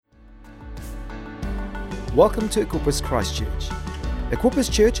Welcome to Equippers Christchurch. Equippers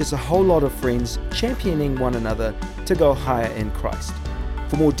Church is a whole lot of friends championing one another to go higher in Christ.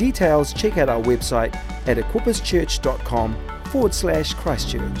 For more details, check out our website at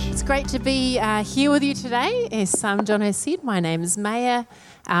equipperschurch.com/Christchurch. It's great to be here with you today. As John has said, my name is Maya.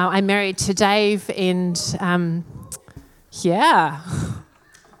 I'm married to Dave, and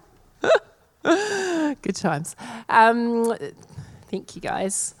good times. Thank you,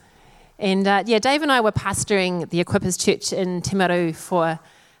 guys. And Dave and I were pastoring the Equippers Church in Timaru for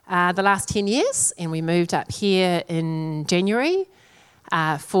the last 10 years, and we moved up here in January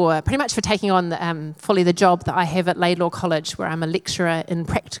for taking on fully the job that I have at Laidlaw College, where I'm a lecturer in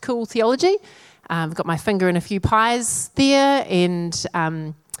practical theology. I've got my finger in a few pies there, and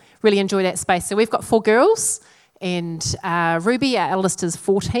really enjoy that space. So we've got 4 girls, and Ruby, our eldest, is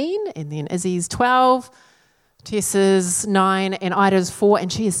 14, and then Izzy's 12, Tessa's 9, and Ida's 4,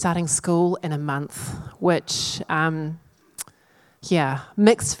 and she is starting school in a month, which,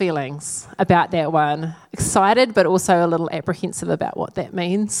 mixed feelings about that one. Excited, but also a little apprehensive about what that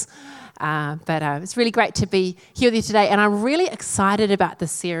means. But it's really great to be here with you today, and I'm really excited about the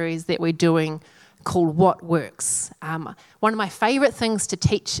series that we're doing called What Works. One of my favourite things to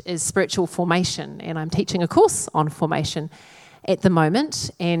teach is spiritual formation, and I'm teaching a course on formation at the moment,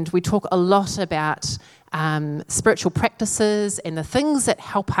 and we talk a lot about spiritual practices and the things that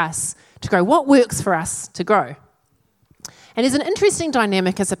help us to grow, what works for us to grow. And there's an interesting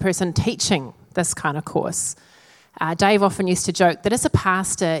dynamic as a person teaching this kind of course. Dave often used to joke that as a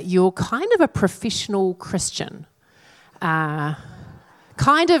pastor, you're kind of a professional Christian.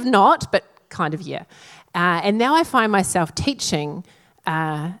 Kind of not, but kind of yeah. And now I find myself teaching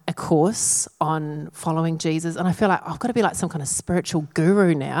a course on following Jesus, and I feel like I've got to be like some kind of spiritual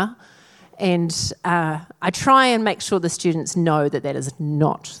guru now. And I try and make sure the students know that that is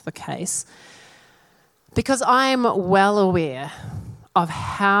not the case, because I'm well aware of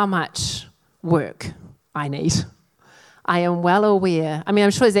how much work I need. I am well aware. I mean,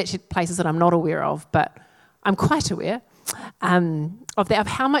 I'm sure there's actually places that I'm not aware of, but I'm quite aware of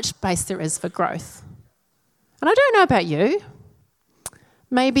how much space there is for growth. And I don't know about you.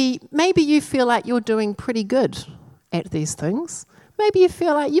 Maybe you feel like you're doing pretty good at these things. Maybe you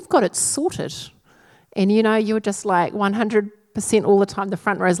feel like you've got it sorted, and you're just like 100% all the time. The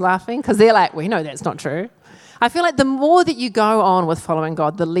front row's laughing because they're like, we know that's not true. I feel like the more that you go on with following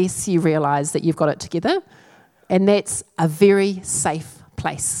God, the less you realise that you've got it together, and that's a very safe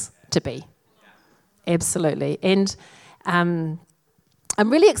place to be. Absolutely. And I'm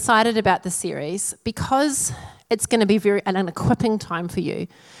really excited about the series because it's going to be an equipping time for you.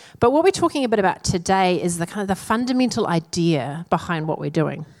 But what we're talking a bit about today is the fundamental idea behind what we're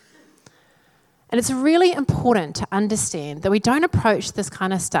doing. And it's really important to understand that we don't approach this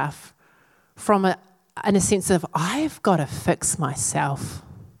kind of stuff in a sense of, I've got to fix myself.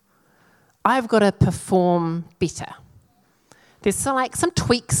 I've got to perform better. There's some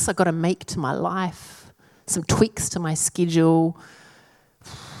tweaks I've got to make to my life, some tweaks to my schedule,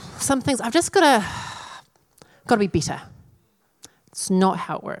 some things I've just got to be better. It's not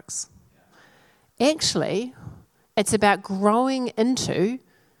how it works. Actually, it's about growing into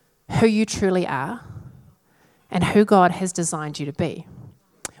who you truly are and who God has designed you to be.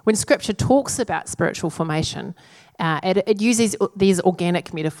 When Scripture talks about spiritual formation, it uses these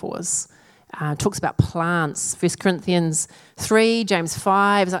organic metaphors. It talks about plants. 1 Corinthians 3, James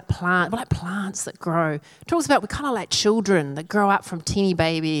 5 is like we're like plants that grow. It talks about we're kind of like children that grow up from teeny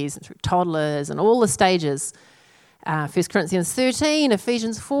babies and through toddlers and all the stages. 1 Corinthians 13,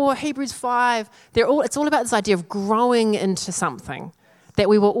 Ephesians 4, Hebrews 5, it's all about this idea of growing into something that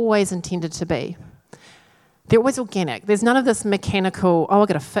we were always intended to be. They're always organic. There's none of this mechanical, I've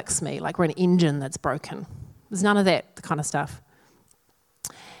got to fix me, like we're an engine that's broken. There's none of that kind of stuff.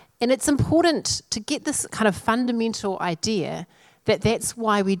 And it's important to get this kind of fundamental idea that that's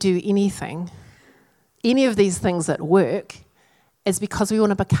why we do anything, any of these things that work, is because we want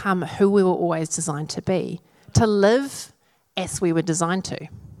to become who we were always designed to be. To live as we were designed to.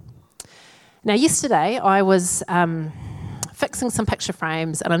 Now, yesterday I was fixing some picture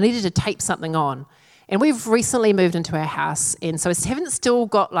frames and I needed to tape something on. And we've recently moved into our house, and so I haven't still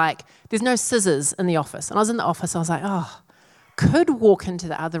got there's no scissors in the office. And I was in the office, I was like, could walk into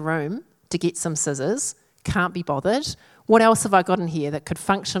the other room to get some scissors, can't be bothered. What else have I got in here that could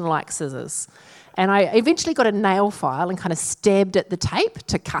function like scissors? And I eventually got a nail file and kind of stabbed at the tape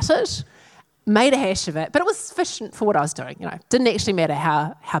to cut it. Made a hash of it, but it was sufficient for what I was doing. Didn't actually matter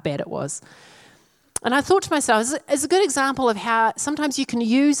how bad it was. And I thought to myself, it's a good example of how sometimes you can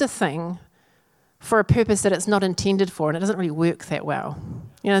use a thing for a purpose that it's not intended for, and it doesn't really work that well.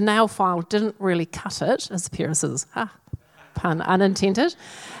 You know, a nail file didn't really cut it, as a pair of scissors. Pun unintended.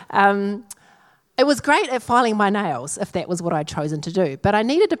 It was great at filing my nails, if that was what I'd chosen to do, but I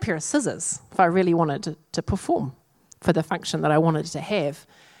needed a pair of scissors if I really wanted to perform for the function that I wanted to have.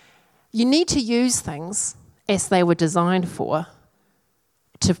 You need to use things as they were designed for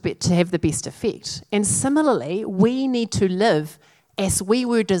to have the best effect. And similarly, we need to live as we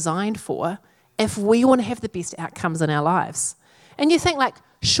were designed for if we want to have the best outcomes in our lives. And you think, like,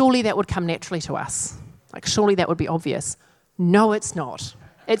 surely that would come naturally to us. Like, surely that would be obvious. No, it's not.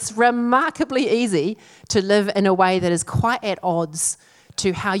 It's remarkably easy to live in a way that is quite at odds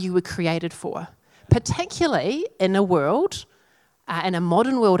to how you were created for, particularly in a world, in a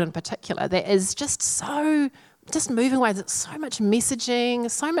modern world in particular, that is just moving away. There's so much messaging,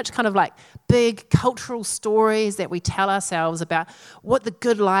 so much kind of like big cultural stories that we tell ourselves about what the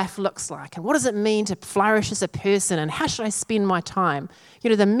good life looks like and what does it mean to flourish as a person and how should I spend my time. You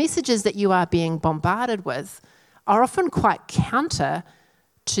know, the messages that you are being bombarded with are often quite counter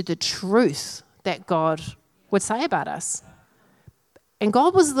to the truth that God would say about us. And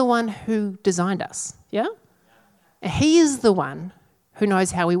God was the one who designed us, yeah? And He is the one who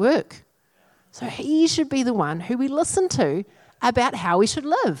knows how we work. So He should be the one who we listen to about how we should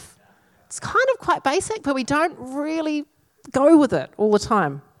live. It's kind of quite basic, but we don't really go with it all the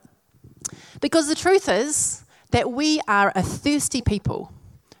time. Because the truth is that we are a thirsty people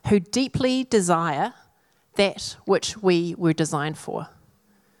who deeply desire that which we were designed for.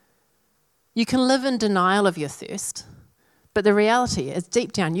 You can live in denial of your thirst, but the reality is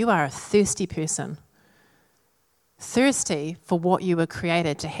deep down you are a thirsty person. Thirsty for what you were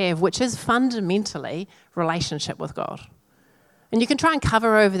created to have, which is fundamentally relationship with God. And you can try and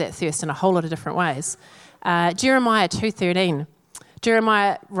cover over that thirst in a whole lot of different ways. Jeremiah 2:13.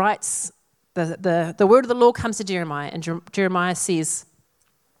 Jeremiah writes, the word of the Lord comes to Jeremiah, and Jeremiah says,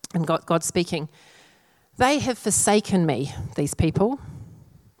 and God speaking, "They have forsaken me, these people.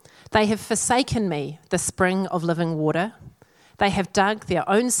 They have forsaken me, the spring of living water. They have dug their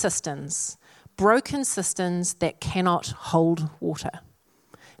own cisterns, broken cisterns that cannot hold water."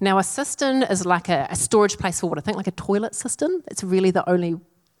 Now, a cistern is like a storage place for water. Think like a toilet cistern. It's really the only,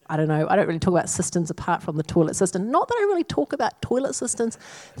 I don't really talk about cisterns apart from the toilet cistern. Not that I really talk about toilet cisterns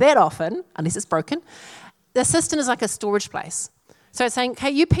that often, unless it's broken. The cistern is like a storage place. So it's saying,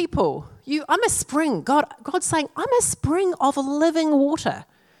 hey, you people, I'm a spring. God's saying, I'm a spring of living water.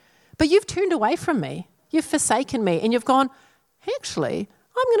 But you've turned away from me. You've forsaken me. And you've gone, actually,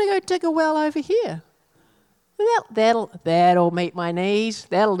 I'm going to go dig a well over here. That'll meet my need.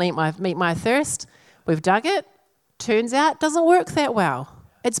 That'll meet my thirst. We've dug it. Turns out it doesn't work that well.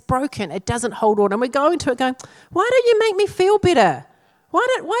 It's broken. It doesn't hold water. And we're going to it going, why don't you make me feel better?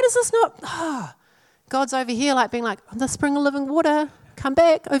 Why does this not... God's over here like being like, I'm the spring of living water. Come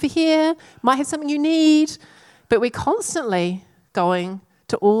back over here. Might have something you need. But we're constantly going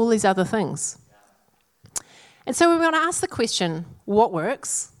to all these other things. And so we want to ask the question, what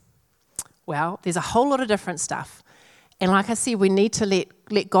works? Well, there's a whole lot of different stuff. And like I said, we need to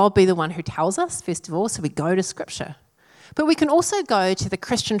let God be the one who tells us, first of all, so we go to Scripture. But we can also go to the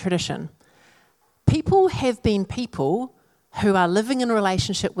Christian tradition. People have been people who are living in a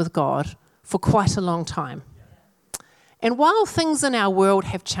relationship with God for quite a long time. And while things in our world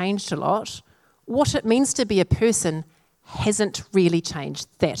have changed a lot, what it means to be a person hasn't really changed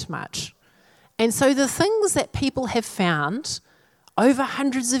that much. And so the things that people have found over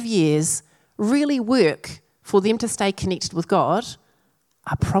hundreds of years really work for them to stay connected with God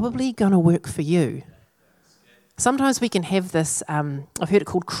are probably going to work for you. Sometimes we can have this, I've heard it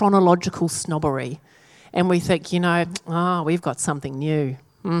called chronological snobbery, and we think, we've got something new.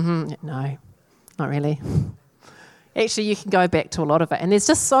 No, not really. Actually, you can go back to a lot of it, and there's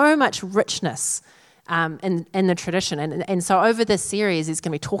just so much richness in the tradition. And so over this series, it's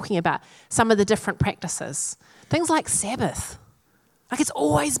going to be talking about some of the different practices. Things like Sabbath. Like, it's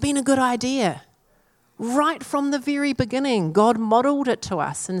always been a good idea. Right from the very beginning, God modelled it to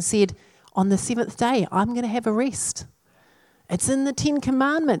us and said, on the seventh day, I'm going to have a rest. It's in the 10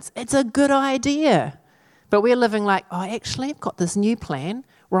 Commandments. It's a good idea. But we're living like, actually, I've got this new plan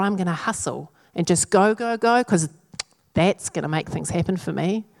where I'm going to hustle and just go, because that's going to make things happen for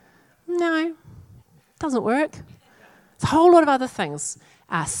me. No, doesn't work. There's a whole lot of other things.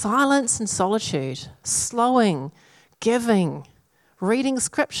 Silence and solitude, slowing, giving, reading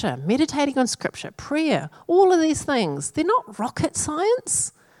Scripture, meditating on Scripture, prayer, all of these things. They're not rocket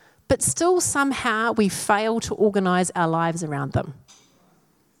science, but still somehow we fail to organise our lives around them.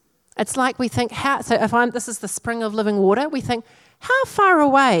 It's like we think, this is the spring of living water, we think, how far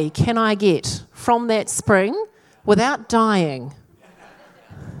away can I get from that spring without dying?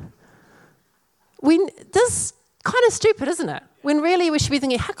 this is kind of stupid, isn't it? When really we should be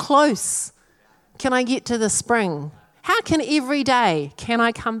thinking, how close can I get to the spring? How can every day can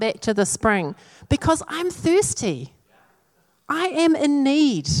I come back to the spring? Because I'm thirsty. I am in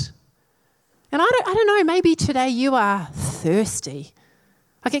need. And I don't know, maybe today you are thirsty.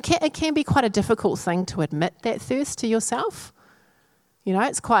 Like it can be quite a difficult thing to admit that thirst to yourself. You know,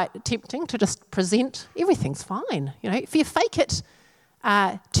 it's quite tempting to just present everything's fine. You know, if you fake it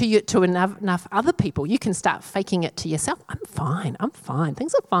to enough other people, you can start faking it to yourself. I'm fine,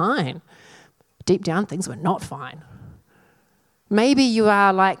 things are fine. Deep down, things were not fine. Maybe you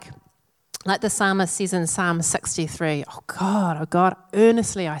are like the psalmist says in Psalm 63, oh God,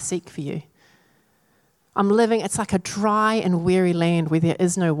 earnestly I seek for you. It's like a dry and weary land where there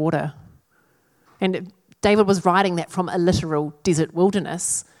is no water. And David was writing that from a literal desert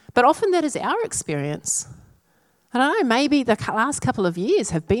wilderness, but often that is our experience. I don't know, maybe the last couple of years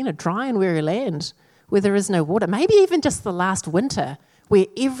have been a dry and weary land where there is no water. Maybe even just the last winter where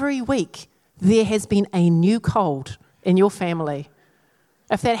every week there has been a new cold in your family.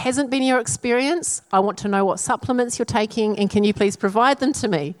 If that hasn't been your experience, I want to know what supplements you're taking and can you please provide them to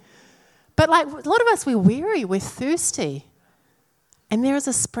me? But like a lot of us, we're weary, we're thirsty. And there is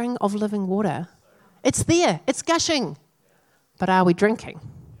a spring of living water. It's there, it's gushing. But are we drinking?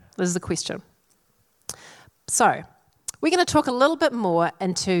 This is the question. So, we're going to talk a little bit more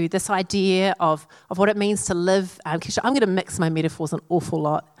into this idea of what it means to live. I'm going to mix my metaphors an awful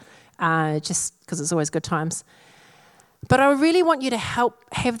lot, just because it's always good times. But I really want you to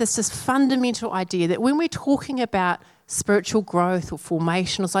have this fundamental idea that when we're talking about spiritual growth or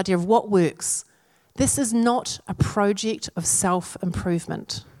formation, this idea of what works, this is not a project of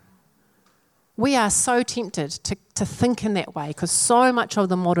self-improvement. We are so tempted to think in that way because so much of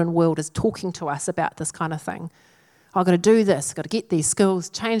the modern world is talking to us about this kind of thing. I've got to do this, I've got to get these skills,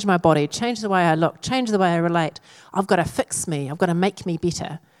 change my body, change the way I look, change the way I relate. I've got to fix me, I've got to make me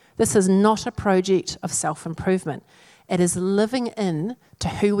better. This is not a project of self-improvement. It is living in to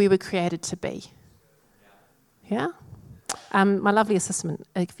who we were created to be. Yeah? My lovely assistant,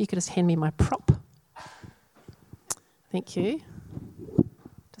 if you could just hand me my prop. Thank you.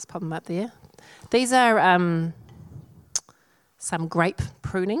 Just pop them up there. These are some grape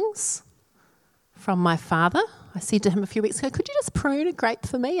prunings from my father. I said to him a few weeks ago, could you just prune a grape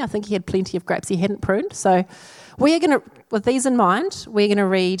for me? I think he had plenty of grapes he hadn't pruned. So we are going to, with these in mind, we're going to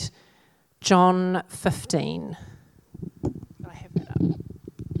read John 15. I have that up. I'm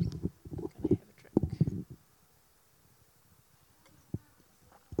going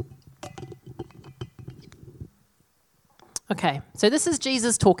to have a drink. Okay, so this is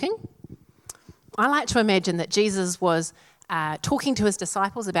Jesus talking. I like to imagine that Jesus was talking to his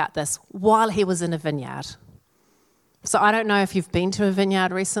disciples about this while he was in a vineyard. So I don't know if you've been to a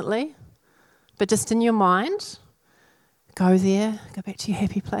vineyard recently, but just in your mind, go there, go back to your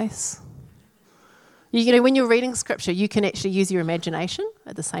happy place. You know, when you're reading scripture, you can actually use your imagination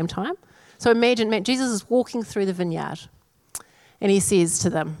at the same time. So imagine Jesus is walking through the vineyard and he says to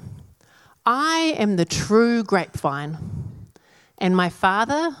them, I am the true grapevine and my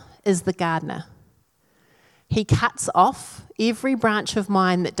Father is the gardener. He cuts off every branch of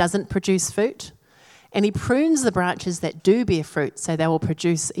mine that doesn't produce fruit, and he prunes the branches that do bear fruit so they will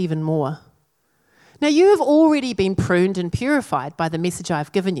produce even more. Now you have already been pruned and purified by the message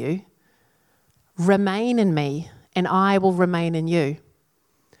I've given you. Remain in me, and I will remain in you.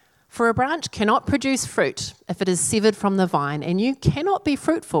 For a branch cannot produce fruit if it is severed from the vine, and you cannot be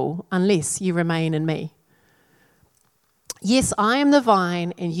fruitful unless you remain in me. Yes, I am the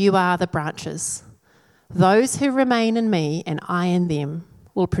vine, and you are the branches. Those who remain in me and I in them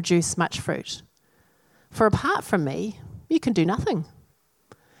will produce much fruit. For apart from me, you can do nothing.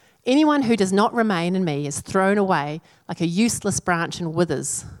 Anyone who does not remain in me is thrown away like a useless branch and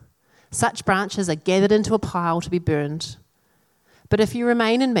withers. Such branches are gathered into a pile to be burned. But if you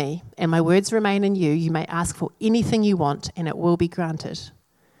remain in me and my words remain in you, you may ask for anything you want and it will be granted.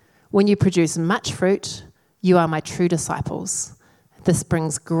 When you produce much fruit, you are my true disciples. This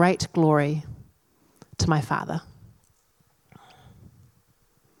brings great glory to my Father.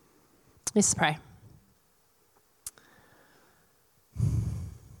 Let's pray.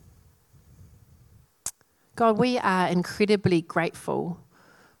 God, we are incredibly grateful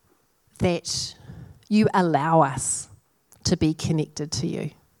that you allow us to be connected to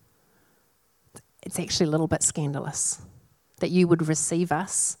you. It's actually a little bit scandalous that you would receive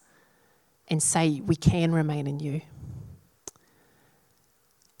us and say we can remain in you.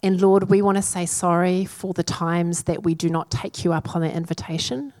 And Lord, we want to say sorry for the times that we do not take you up on that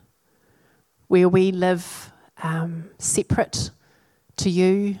invitation, where we live separate to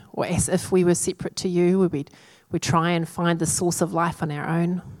you, or as if we were separate to you, where we try and find the source of life on our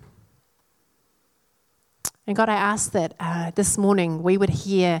own. And God, I ask that this morning we would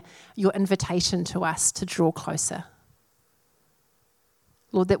hear your invitation to us to draw closer.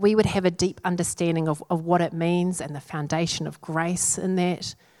 Lord, that we would have a deep understanding of what it means and the foundation of grace in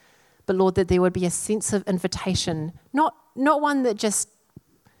that. But Lord, that there would be a sense of invitation, not one that just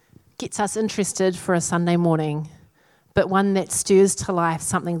gets us interested for a Sunday morning, but one that stirs to life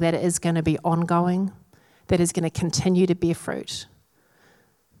something that is going to be ongoing, that is going to continue to bear fruit.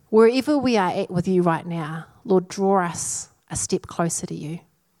 Wherever we are at with you right now, Lord, draw us a step closer to you,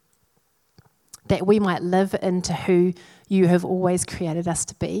 that we might live into who you have always created us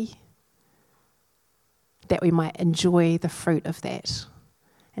to be, that we might enjoy the fruit of that,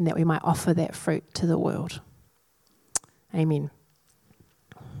 and that we might offer that fruit to the world. Amen.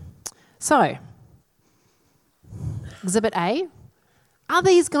 So, Exhibit A, are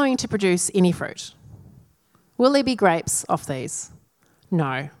these going to produce any fruit? Will there be grapes off these?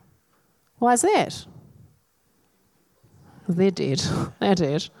 No. Why is that? They're dead. They're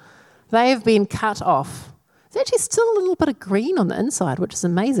dead. They have been cut off. There's actually still a little bit of green on the inside, which is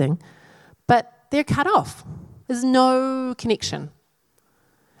amazing, but they're cut off. There's no connection.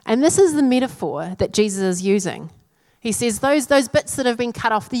 And this is the metaphor that Jesus is using. He says those bits that have been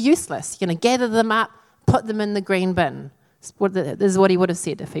cut off, they're useless. You're going to gather them up, put them in the green bin. This is what he would have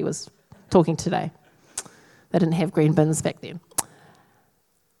said if he was talking today. They didn't have green bins back then.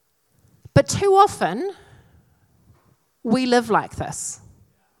 But too often, we live like this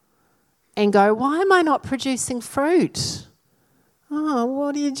and go, why am I not producing fruit? Oh,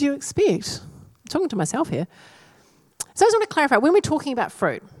 what did you expect? I'm talking to myself here. So I just want to clarify, when we're talking about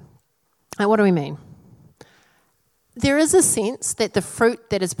fruit, what do we mean? There is a sense that the fruit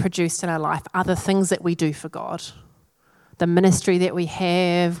that is produced in our life are the things that we do for God. The ministry that we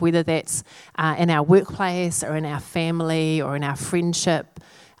have, whether that's in our workplace or in our family or in our friendship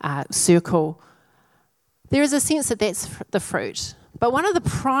circle. There is a sense that that's the fruit. But one of the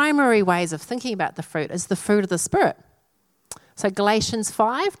primary ways of thinking about the fruit is the fruit of the Spirit. So Galatians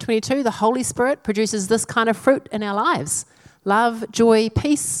 5:22, the Holy Spirit produces this kind of fruit in our lives. Love, joy,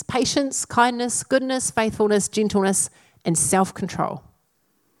 peace, patience, kindness, goodness, faithfulness, gentleness, and self-control.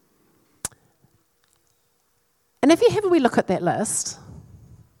 And if you have a wee look at that list,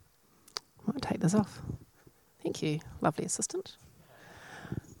 I might take this off. Thank you, lovely assistant.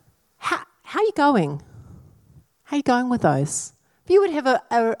 How are you going? How are you going with those? If you would have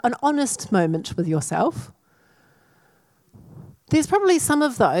an honest moment with yourself, there's probably some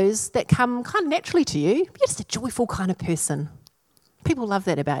of those that come kind of naturally to you. You're just a joyful kind of person. People love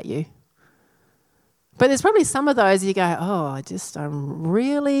that about you. But there's probably some of those you go, oh, I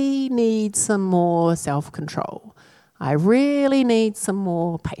really need some more self-control. I really need some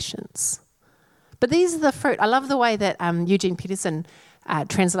more patience. But these are the fruit. I love the way that Eugene Peterson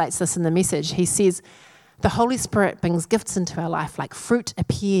translates this in the Message. He says, the Holy Spirit brings gifts into our life like fruit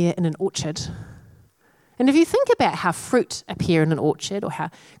appear in an orchard. And if you think about how fruit appear in an orchard or how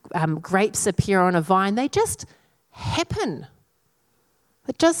grapes appear on a vine, they just happen.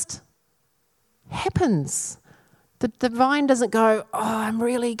 It just happens. The vine doesn't go, oh, I'm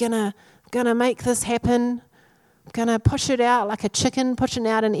really gonna make this happen. I'm gonna push it out like a chicken pushing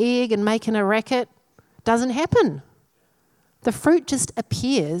out an egg and making a racket. Doesn't happen. The fruit just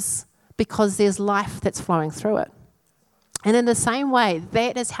appears because there's life that's flowing through it. And in the same way,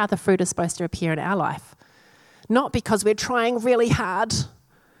 that is how the fruit is supposed to appear in our life. Not because we're trying really hard,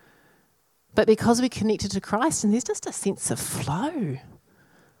 but because we're connected to Christ, and there's just a sense of flow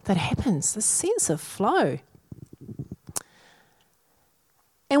that happens, this sense of flow.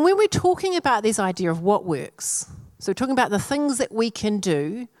 And when we're talking about this idea of what works, so we're talking about the things that we can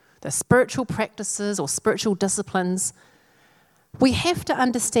do, the spiritual practices or spiritual disciplines, we have to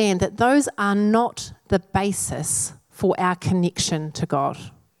understand that those are not the basis for our connection to God.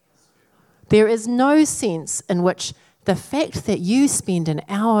 There is no sense in which the fact that you spend an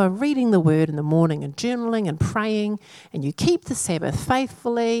hour reading the Word in the morning and journaling and praying and you keep the Sabbath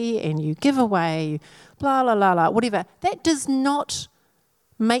faithfully and you give away, blah, blah, blah, blah, whatever, that does not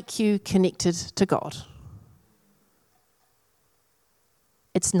make you connected to God.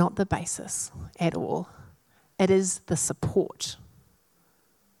 It's not the basis at all. It is the support.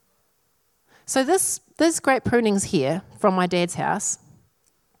 So this grape prunings here from my dad's house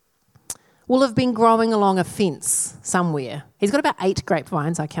will have been growing along a fence somewhere. He's got about 8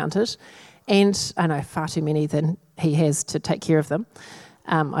 grapevines, I counted, and I know far too many than he has to take care of them,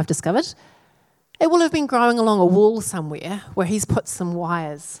 I've discovered. It will have been growing along a wall somewhere where he's put some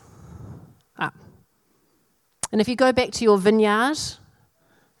wires up. And if you go back to your vineyard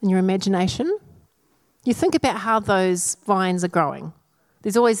in your imagination, you think about how those vines are growing.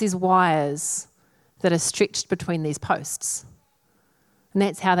 There's always these wires that are stretched between these posts. And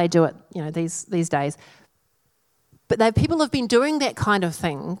that's how they do it, these days. But people have been doing that kind of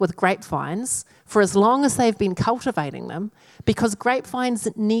thing with grapevines for as long as they've been cultivating them, because grapevines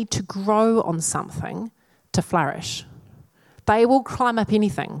need to grow on something to flourish. They will climb up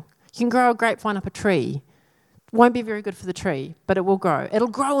anything. You can grow a grapevine up a tree. Won't be very good for the tree, but it will grow. It'll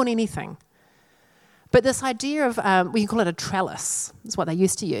grow on anything. But this idea of, we can call it a trellis, is what they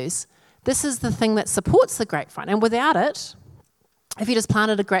used to use. This is the thing that supports the grapevine. And without it, if you just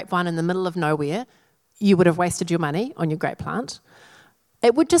planted a grapevine in the middle of nowhere, you would have wasted your money on your grape plant.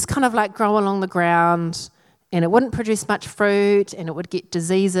 It would just kind of like grow along the ground, and it wouldn't produce much fruit, and it would get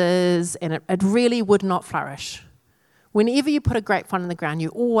diseases, and it really would not flourish. Whenever you put a grapevine in the ground, you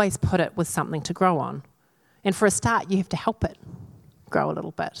always put it with something to grow on. And for a start, you have to help it grow a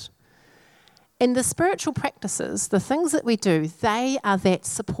little bit. And the spiritual practices, the things that we do, they are that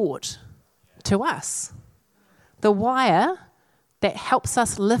support to us. The wire that helps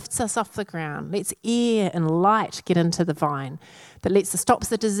us, lifts us off the ground, lets air and light get into the vine, that stops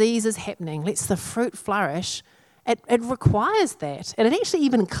the diseases happening, lets the fruit flourish. It requires that. And it actually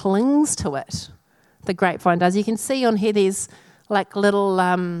even clings to it, the grapevine does. You can see on here there's like little,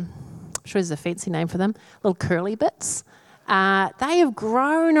 I'm sure there's a fancy name for them, little curly bits. They have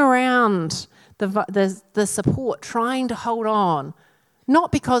grown around the support, trying to hold on.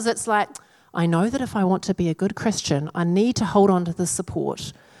 Not because it's like, I know that if I want to be a good Christian, I need to hold on to the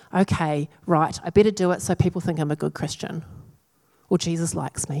support. Okay, right, I better do it so people think I'm a good Christian. Or Jesus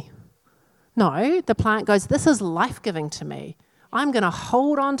likes me. No, the plant goes, this is life-giving to me. I'm going to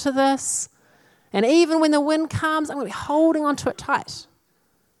hold on to this. And even when the wind comes, I'm going to be holding on to it tight.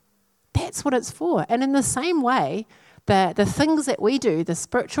 That's what it's for. And in the same way, the things that we do, the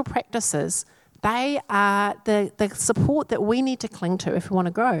spiritual practices, they are the support that we need to cling to if we want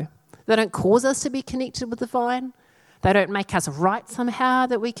to grow. They don't cause us to be connected with the vine. They don't make us right somehow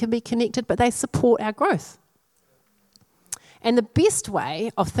that we can be connected, but they support our growth. And the best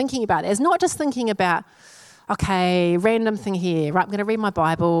way of thinking about it is not just thinking about, okay, random thing here, right, I'm going to read my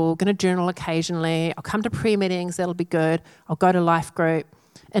Bible, going to journal occasionally, I'll come to prayer meetings, that'll be good, I'll go to life group,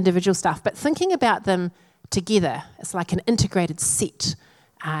 individual stuff, but thinking about them together. It's like an integrated set.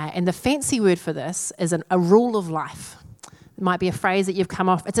 And the fancy word for this is a rule of life. It might be a phrase that you've come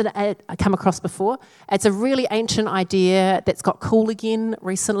across before. It's a really ancient idea that's got cool again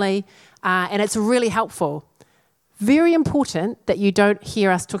recently, and it's really helpful. Very important that you don't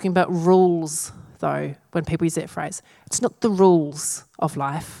hear us talking about rules, though, when people use that phrase. It's not the rules of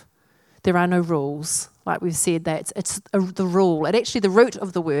life. There are no rules. Like we've said, that it's the rule. And actually, the root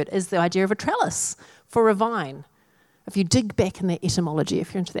of the word is the idea of a trellis for a vine. If you dig back in the etymology,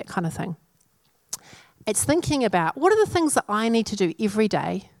 if you're into that kind of thing. It's thinking about, what are the things that I need to do every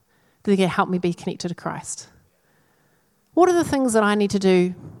day that are going to help me be connected to Christ? What are the things that I need to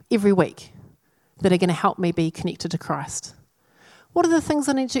do every week that are going to help me be connected to Christ? What are the things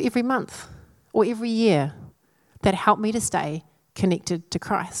I need to do every month or every year that help me to stay connected to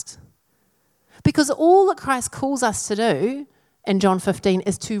Christ? Because all that Christ calls us to do in John 15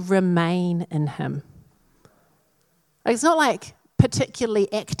 is to remain in him. It's not like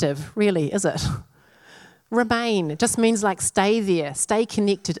particularly active, really, is it? Remain just means like stay there, stay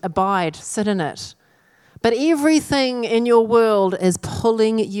connected, abide, sit in it. But everything in your world is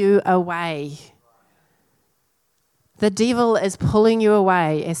pulling you away. The devil is pulling you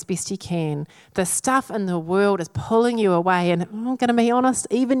away as best he can. The stuff in the world is pulling you away. And I'm going to be honest,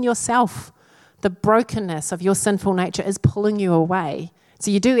 even yourself, the brokenness of your sinful nature is pulling you away. So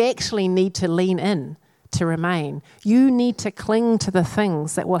you do actually need to lean in to remain. You need to cling to the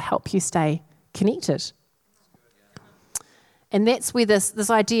things that will help you stay connected. And that's where this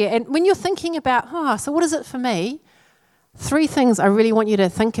idea, and when you're thinking about, so what is it for me? 3 things I really want you to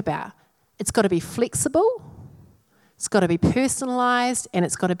think about. It's got to be flexible, it's got to be personalised, and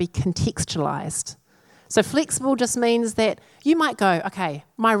it's got to be contextualised. So flexible just means that you might go, okay,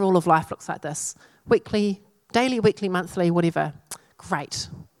 my rule of life looks like this. Weekly, daily, weekly, monthly, whatever. Great.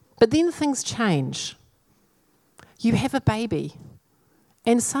 But then things change. You have a baby,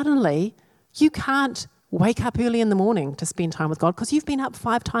 and suddenly you can't wake up early in the morning to spend time with God because you've been up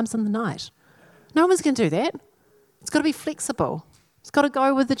 5 times in the night. No one's going to do that. It's got to be flexible. It's got to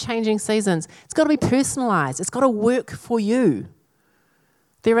go with the changing seasons. It's got to be personalised. It's got to work for you.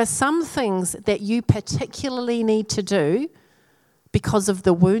 There are some things that you particularly need to do because of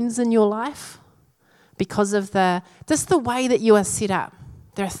the wounds in your life, because of just the way that you are set up.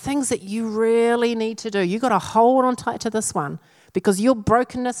 There are things that you really need to do. You've got to hold on tight to this one because your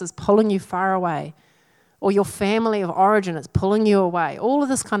brokenness is pulling you far away, or your family of origin is pulling you away, all of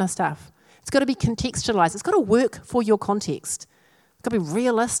this kind of stuff. It's got to be contextualized. It's got to work for your context. It's got to be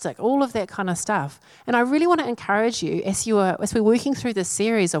realistic, all of that kind of stuff. And I really want to encourage you, as we're working through this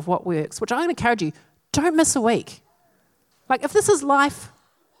series of what works, which I'm going to encourage you, don't miss a week. Like, if this is life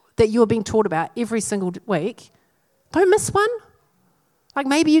that you're being taught about every single week, don't miss one. Like,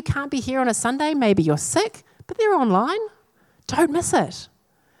 maybe you can't be here on a Sunday, maybe you're sick, but they're online. Don't miss it.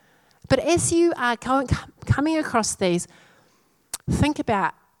 But as you are coming across these, think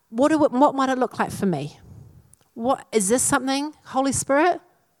about what might it look like for me? What is this something, Holy Spirit,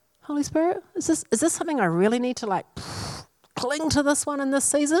 is this something I really need to cling to this one in this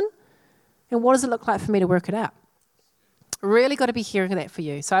season? And what does it look like for me to work it out? Really got to be hearing that for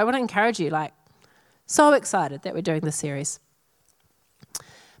you. So I want to encourage you, so excited that we're doing this series.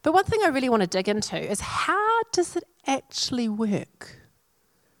 But one thing I really want to dig into is, how does it actually work?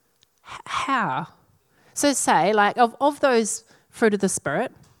 How? So say, of those fruit of the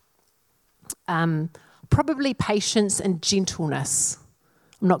Spirit, probably patience and gentleness.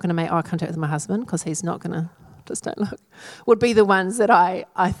 I'm not going to make eye contact with my husband because he's not going to, just don't look, would be the ones that I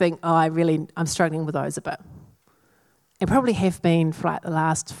think, I'm struggling with those a bit. And probably have been for the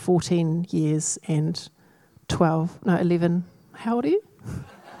last 14 years and 11. How old are you?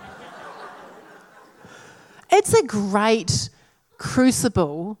 It's a great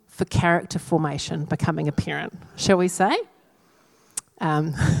crucible for character formation, becoming a parent, shall we say?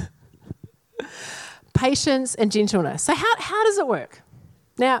 Patience and gentleness. So how does it work?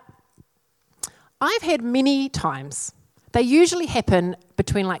 Now, I've had many times, they usually happen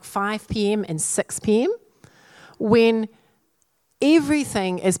between 5 p.m. and 6 p.m. when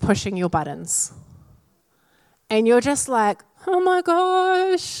everything is pushing your buttons. And you're just like, oh my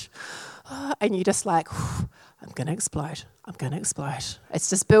gosh. And you're just like, I'm going to explode. It's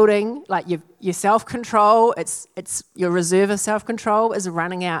just building, your self-control, it's your reserve of self-control is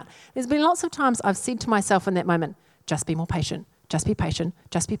running out. There's been lots of times I've said to myself in that moment, just be more patient, just be patient,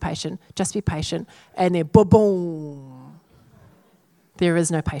 just be patient, just be patient. And then boom, there is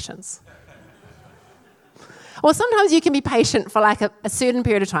no patience. Or sometimes you can be patient for a certain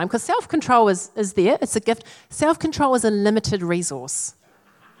period of time, because self-control is there, it's a gift. Self-control is a limited resource.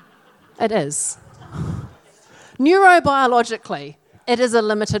 It is. Neurobiologically, it is a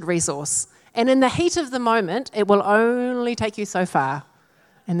limited resource. And in the heat of the moment, it will only take you so far.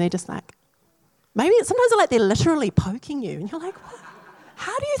 And they're just sometimes they're literally poking you. And you're like, what?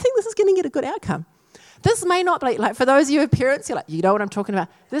 How do you think this is going to get a good outcome? This may not be, for those of you who are parents, you're you know what I'm talking about.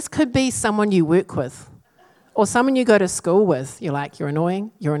 This could be someone you work with. Or someone you go to school with. You're you're annoying.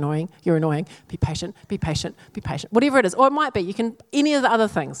 Be patient. Whatever it is. Or it might be, any of the other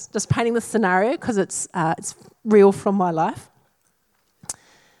things. Just painting this scenario because it's real from my life.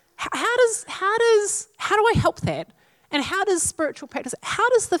 How do I help that? And how does spiritual practice, how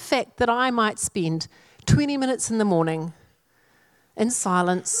does the fact that I might spend 20 minutes in the morning in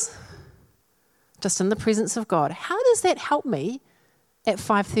silence, just in the presence of God, how does that help me at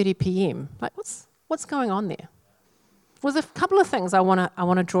 5:30 p.m? What's going on there? Well, there's a couple of things I want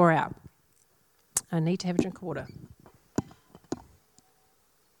to draw out. I need to have a drink of water.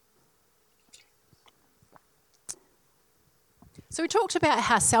 So we talked about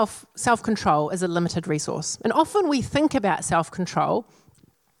how self-control is a limited resource. And often we think about self-control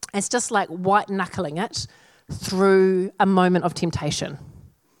as just white knuckling it through a moment of temptation.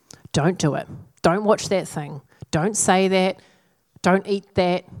 Don't do it. Don't watch that thing. Don't say that. Don't eat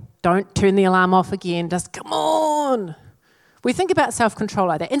that. Don't turn the alarm off again. Just come on. We think about self-control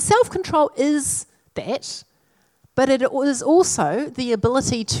like that. And self-control is that, but it is also the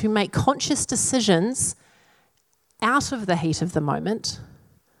ability to make conscious decisions out of the heat of the moment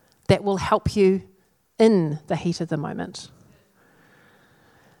that will help you in the heat of the moment.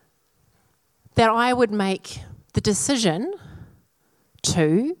 That I would make the decision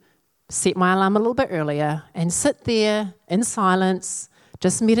to set my alarm a little bit earlier and sit there in silence,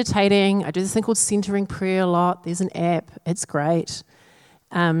 just meditating. I do this thing called centering prayer a lot. There's an app. It's great.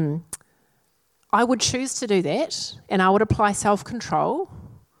 I would choose to do that, and I would apply self-control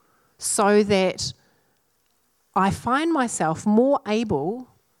so that I find myself more able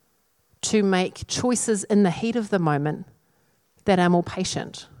to make choices in the heat of the moment that are more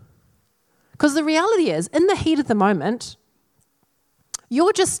patient. Because the reality is, in the heat of the moment,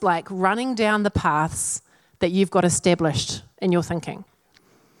 you're just running down the paths that you've got established in your thinking.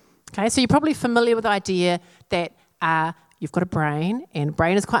 Okay, so you're probably familiar with the idea that you've got a brain, and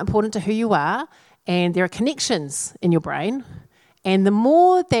brain is quite important to who you are, and there are connections in your brain, and the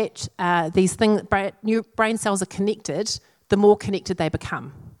more that these brain cells are connected, the more connected they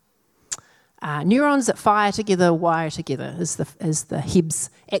become. Neurons that fire together wire together is the Hibbs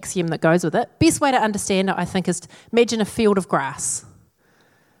axiom that goes with it. Best way to understand it, I think, is to imagine a field of grass.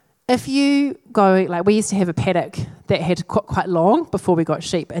 If you go, like we used to have a paddock that had quite long before we got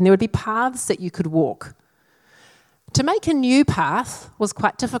sheep, and there would be paths that you could walk. To make a new path was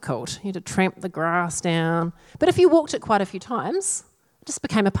quite difficult. You had to tramp the grass down. But if you walked it quite a few times, it just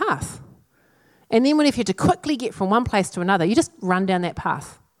became a path. And then if you had to quickly get from one place to another, you just run down that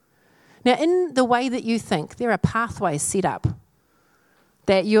path. Now, in the way that you think, there are pathways set up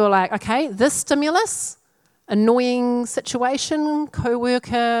that you're like, okay, this stimulus, annoying situation,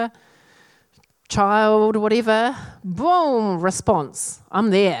 co-worker, child, whatever, boom, response. I'm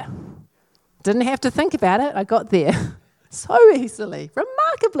there. Didn't have to think about it. I got there so easily,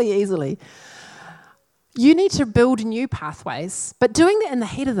 remarkably easily. You need to build new pathways, but doing that in the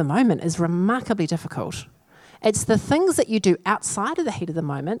heat of the moment is remarkably difficult. It's the things that you do outside of the heat of the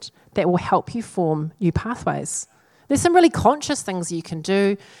moment that will help you form new pathways. There's some really conscious things you can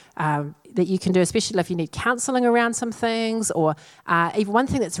do, especially if you need counselling around some things, or even one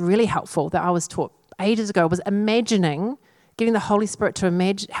thing that's really helpful that I was taught ages ago was getting the Holy Spirit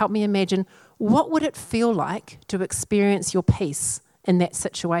to help me imagine what would it feel like to experience your peace in that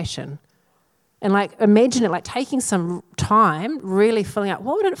situation. And imagine it taking some time, really filling out,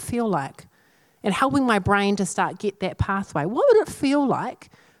 what would it feel like? And helping my brain to start get that pathway. What would it feel like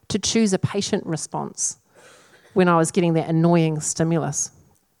to choose a patient response when I was getting that annoying stimulus?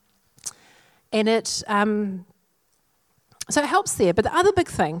 And so it helps there. But the other big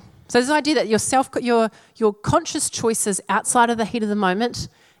thing, so this idea that your conscious choices outside of the heat of the moment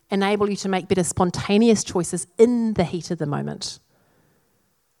enable you to make better spontaneous choices in the heat of the moment.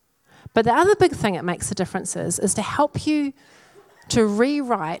 But the other big thing it makes a difference is to help you to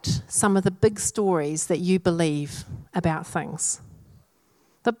rewrite some of the big stories that you believe about things.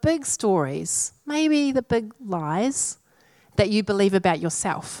 The big stories, maybe the big lies that you believe about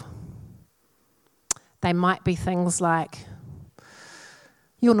yourself. They might be things like,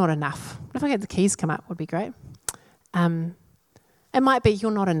 you're not enough. If I get the keys come up, would be great. It might be,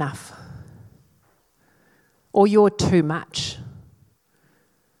 you're not enough. Or you're too much.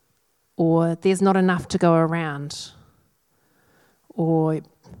 Or there's not enough to go around. Or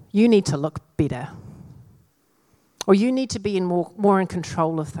you need to look better. Or you need to be more in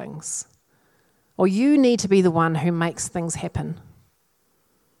control of things. Or you need to be the one who makes things happen.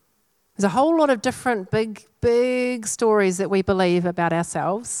 There's a whole lot of different big stories that we believe about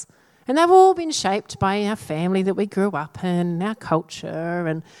ourselves. And they've all been shaped by our family that we grew up in, our culture,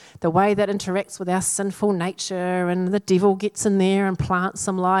 and the way that interacts with our sinful nature, and the devil gets in there and plants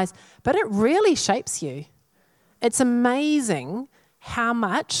some lies. But it really shapes you. It's amazing how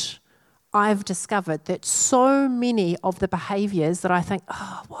much I've discovered that so many of the behaviours that I think,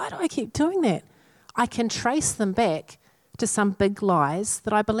 why do I keep doing that? I can trace them back to some big lies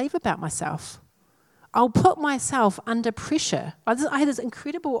that I believe about myself. I'll put myself under pressure. I had this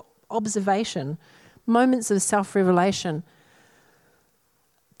incredible observation, moments of self-revelation,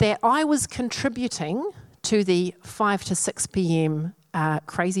 that I was contributing to the 5 to 6 p.m.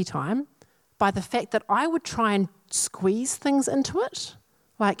 Crazy time by the fact that I would try and squeeze things into it.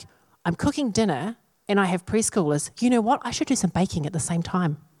 Like, I'm cooking dinner and I have preschoolers. You know what? I should do some baking at the same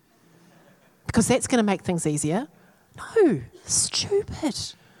time because that's going to make things easier. No, stupid.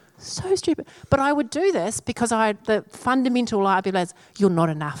 So stupid. But I would do this because the fundamental lie is, you're not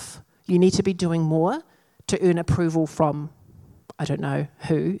enough. You need to be doing more to earn approval from, I don't know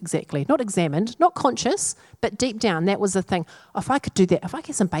who exactly. Not examined, not conscious, but deep down, that was the thing. If I could do that, if I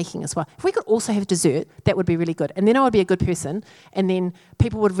get some baking as well, if we could also have dessert, that would be really good. And then I would be a good person, and then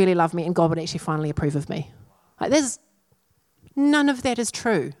people would really love me, and God would actually finally approve of me. None of that is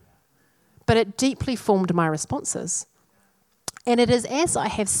true. But it deeply formed my responses. And it is as I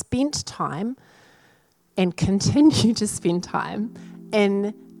have spent time and continue to spend time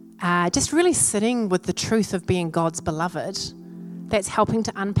in just really sitting with the truth of being God's beloved, that's helping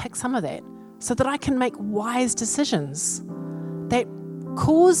to unpick some of that so that I can make wise decisions that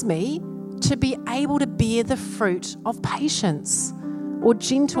cause me to be able to bear the fruit of patience or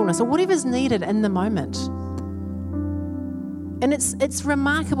gentleness or whatever's needed in the moment. And it's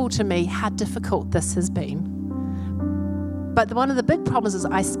remarkable to me how difficult this has been. But one of the big problems is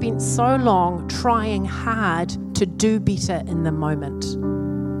I spent so long trying hard to do better in the moment.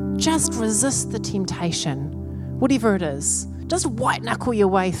 Just resist the temptation, whatever it is. Just white knuckle your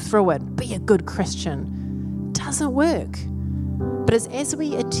way through it. Be a good Christian. Doesn't work. But it's as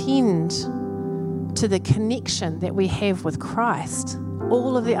we attend to the connection that we have with Christ,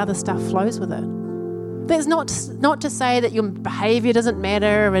 all of the other stuff flows with it. That's not to say that your behaviour doesn't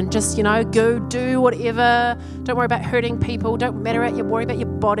matter and just, go do whatever. Don't worry about hurting people. Don't worry about your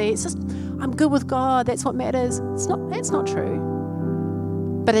body. It's just, I'm good with God. That's what matters. That's not true.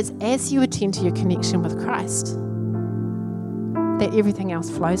 But it's as you attend to your connection with Christ that everything else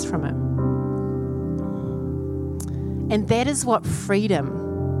flows from it. And that is what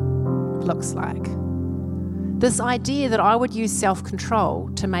freedom looks like. This idea that I would use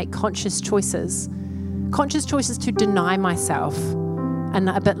self-control to make conscious choices to deny myself and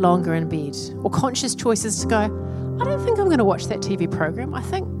a bit longer in bed, or conscious choices to go, I don't think I'm going to watch that TV program. I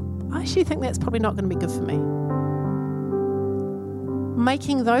actually think that's probably not going to be good for me.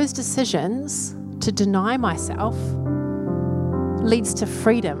 Making those decisions to deny myself leads to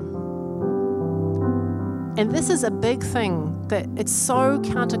freedom. And this is a big thing, that it's so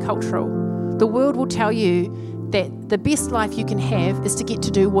countercultural. The world will tell you that the best life you can have is to get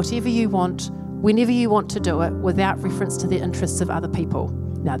to do whatever you want, whenever you want to do it, without reference to the interests of other people.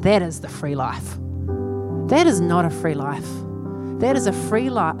 Now that is the free life. That is not a free life. That is a free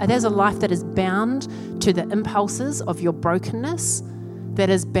life. It is a life that is bound to the impulses of your brokenness, that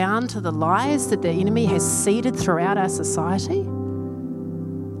is bound to the lies that the enemy has seeded throughout our society.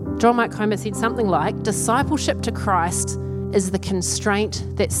 John Mark Comer said something like, discipleship to Christ is the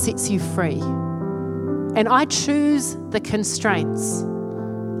constraint that sets you free. And I choose the constraints.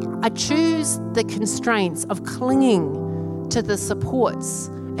 I choose the constraints of clinging to the supports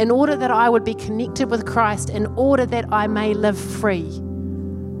in order that I would be connected with Christ, in order that I may live free.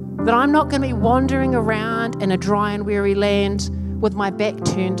 That I'm not going to be wandering around in a dry and weary land with my back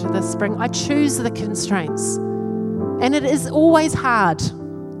turned to the spring. I choose the constraints. And it is always hard,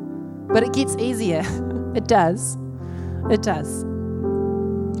 but it gets easier. It does. It does.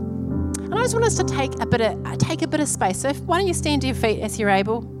 And I just want us to take a bit of space. So why don't you stand to your feet as you're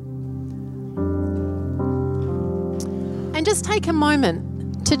able? And just take a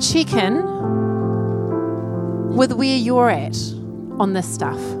moment to check in with where you're at on this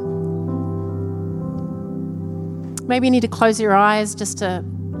stuff. Maybe you need to close your eyes just to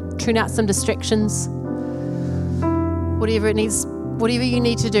tune out some distractions. Whatever you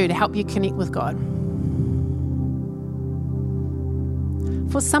need to do to help you connect with God.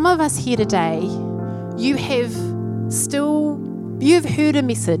 For some of us here today, you've heard a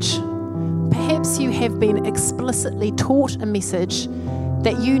message. Perhaps you have been explicitly taught a message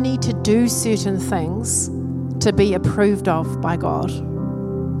that you need to do certain things to be approved of by God.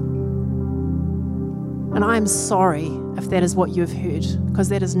 And I am sorry if that is what you have heard, because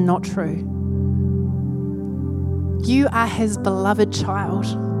that is not true. You are His beloved child.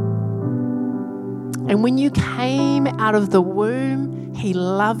 And when you came out of the womb, He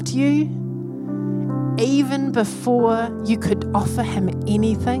loved you even before you could offer Him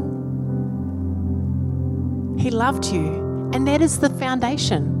anything. He loved you. And that is the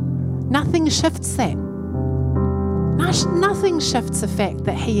foundation. Nothing shifts that. Nothing shifts the fact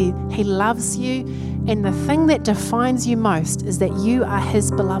that He loves you, and the thing that defines you most is that you are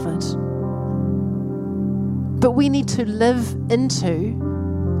His beloved. But we need to live into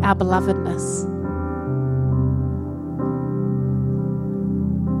our belovedness.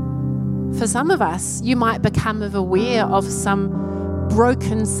 For some of us, you might become aware of some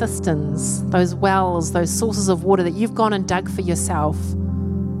broken cisterns, those wells, those sources of water that you've gone and dug for yourself,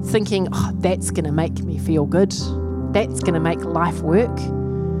 thinking, that's going to make me feel good. That's going to make life work.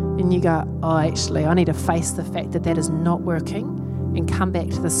 And you go, actually, I need to face the fact that is not working and come back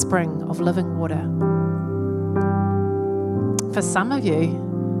to the spring of living water. For some of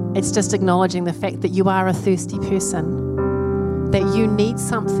you, it's just acknowledging the fact that you are a thirsty person, that you need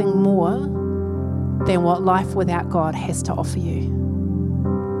something more than what life without God has to offer you.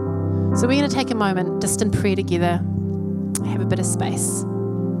 So we're going to take a moment just in prayer together, have a bit of space.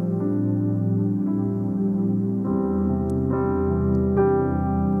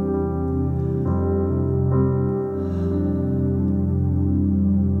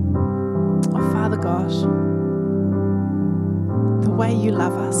 Father God, the way you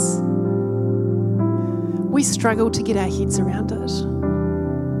love us, we struggle to get our heads around it.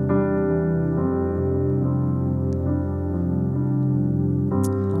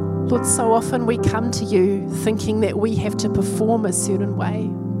 Lord, so often we come to you thinking that we have to perform a certain way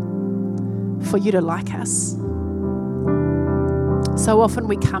for you to like us. So often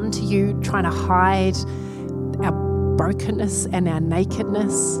we come to you trying to hide our brokenness and our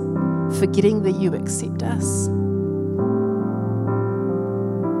nakedness, forgetting that you accept us.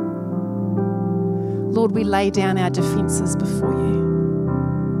 Lord, we lay down our defenses before you.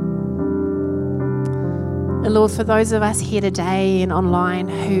 And Lord, for those of us here today and online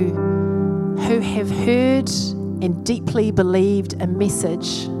who who have heard and deeply believed a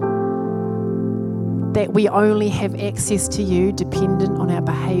message that we only have access to you dependent on our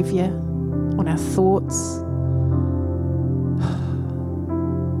behaviour, on our thoughts.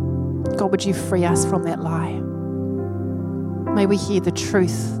 God, would you free us from that lie? May we hear the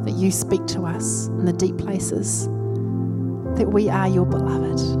truth that you speak to us in the deep places, that we are your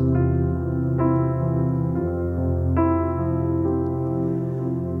beloved.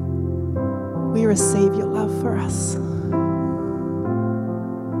 We receive your love for us.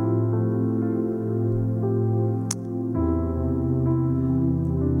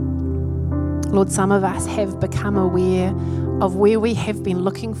 Lord, some of us have become aware of where we have been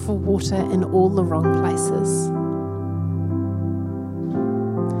looking for water in all the wrong places.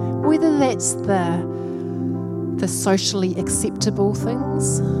 Whether that's the socially acceptable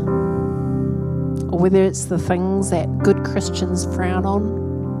things, or whether it's the things that good Christians frown on.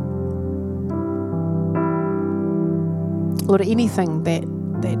 Lord, anything that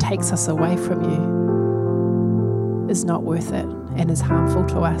takes us away from you is not worth it and is harmful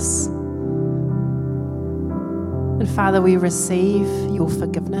to us. And Father, we receive your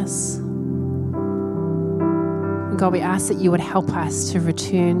forgiveness. And God, we ask that you would help us to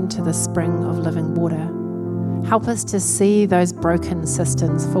return to the spring of living water. Help us to see those broken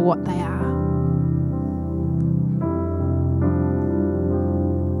cisterns for what they are.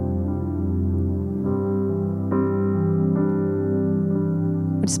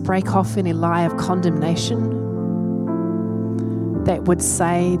 We just break off any lie of condemnation that would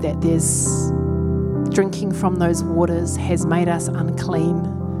say that there's drinking from those waters has made us unclean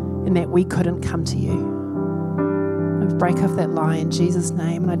and that we couldn't come to you. I break off that lie in Jesus'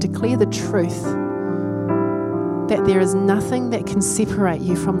 name, and I declare the truth that there is nothing that can separate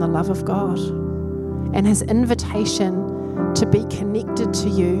you from the love of God. And his invitation to be connected to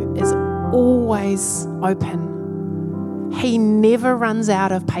you is always open. He never runs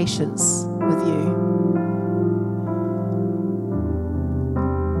out of patience with you.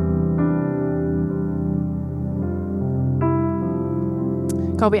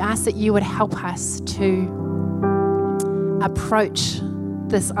 God, we ask that you would help us to approach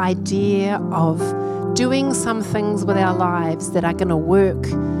this idea of doing some things with our lives that are going to work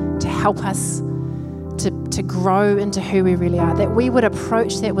to help us to grow into who we really are, that we would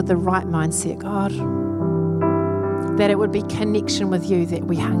approach that with the right mindset, God, that it would be connection with you that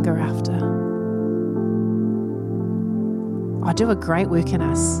we hunger after. Oh, do a great work in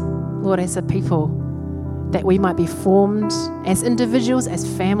us, Lord, as a people, that we might be formed as individuals, as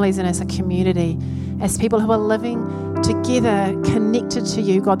families, and as a community, as people who are living together, connected to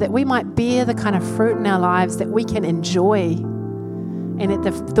you, God, that we might bear the kind of fruit in our lives that we can enjoy and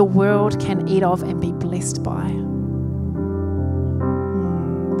that the world can eat of and be blessed by.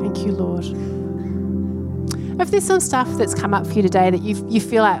 Thank you, Lord. If there's some stuff that's come up for you today that you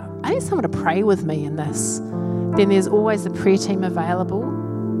feel like, I need someone to pray with me in this, then there's always the prayer team available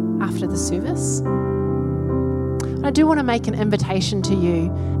after the service. I do want to make an invitation to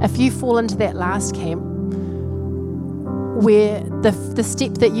you. If you fall into that last camp, where the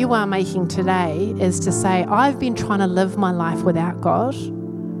step that you are making today is to say, I've been trying to live my life without God,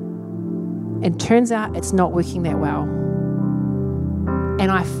 and turns out it's not working that well.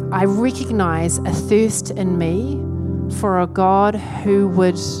 And I recognize a thirst in me for a God who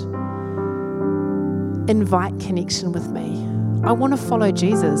would invite connection with me. I want to follow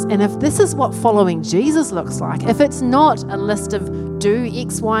Jesus. And if this is what following Jesus looks like, if it's not a list of do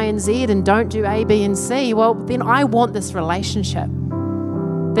X, Y, and Z and don't do A, B, and C, well, then I want this relationship.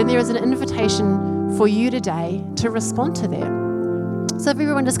 Then there is an invitation for you today to respond to that. So if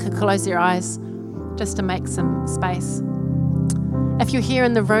everyone just could close their eyes just to make some space. If you're here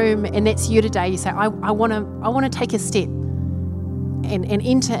in the room and that's you today, you say, I want to take a step and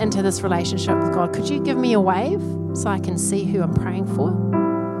enter into this relationship with God. Could you give me a wave so I can see who I'm praying for?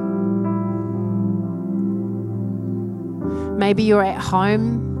 Maybe you're at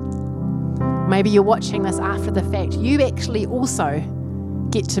home. Maybe you're watching this after the fact. You actually also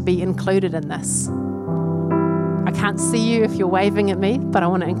get to be included in this. I can't see you if you're waving at me, but I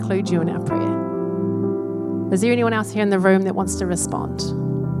want to include you in our prayer. Is there anyone else here in the room that wants to respond?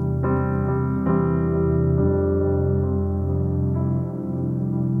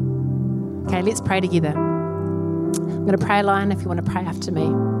 Okay, let's pray together. I'm going to pray a line if you want to pray after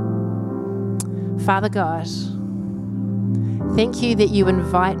me. Father God, thank you that you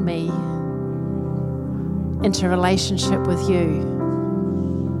invite me into relationship with you.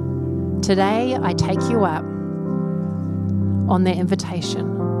 Today, I take you up on that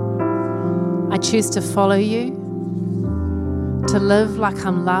invitation. I choose to follow you, to live like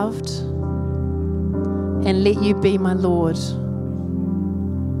I'm loved, and let you be my Lord.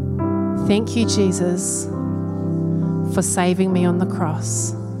 Thank you, Jesus, for saving me on the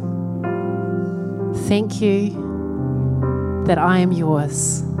cross. Thank you that I am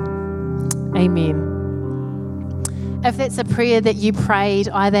yours. Amen. If that's a prayer that you prayed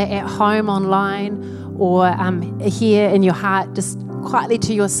either at home, online, or here in your heart, just quietly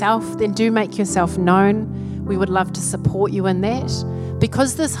to yourself, then do make yourself known. We would love to support you in that.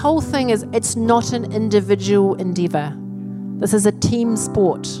 Because this whole thing it's not an individual endeavour. This is a team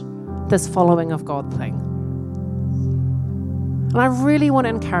sport, this following of God thing. And I really want to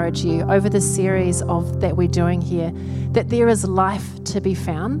encourage you over this series that we're doing here, that there is life to be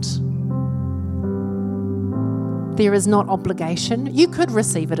found. There is not obligation. You could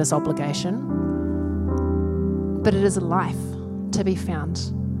receive it as obligation, but it is a life to be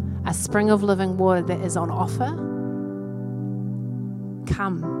found. A spring of living water that is on offer.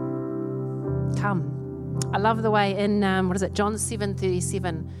 Come. I love the way in, John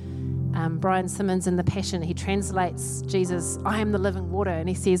 7:37, Brian Simmons in The Passion, he translates Jesus, I am the living water, and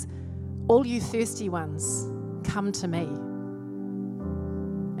he says, all you thirsty ones, come to me.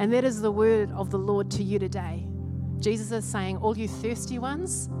 And that is the word of the Lord to you today. Jesus is saying, all you thirsty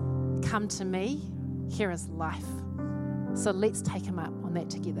ones, come to me. Here is life. So let's take him up on that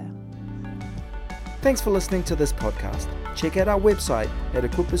together. Thanks for listening to this podcast. Check out our website at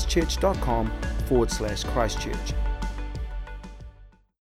equipperschurch.com/Christchurch.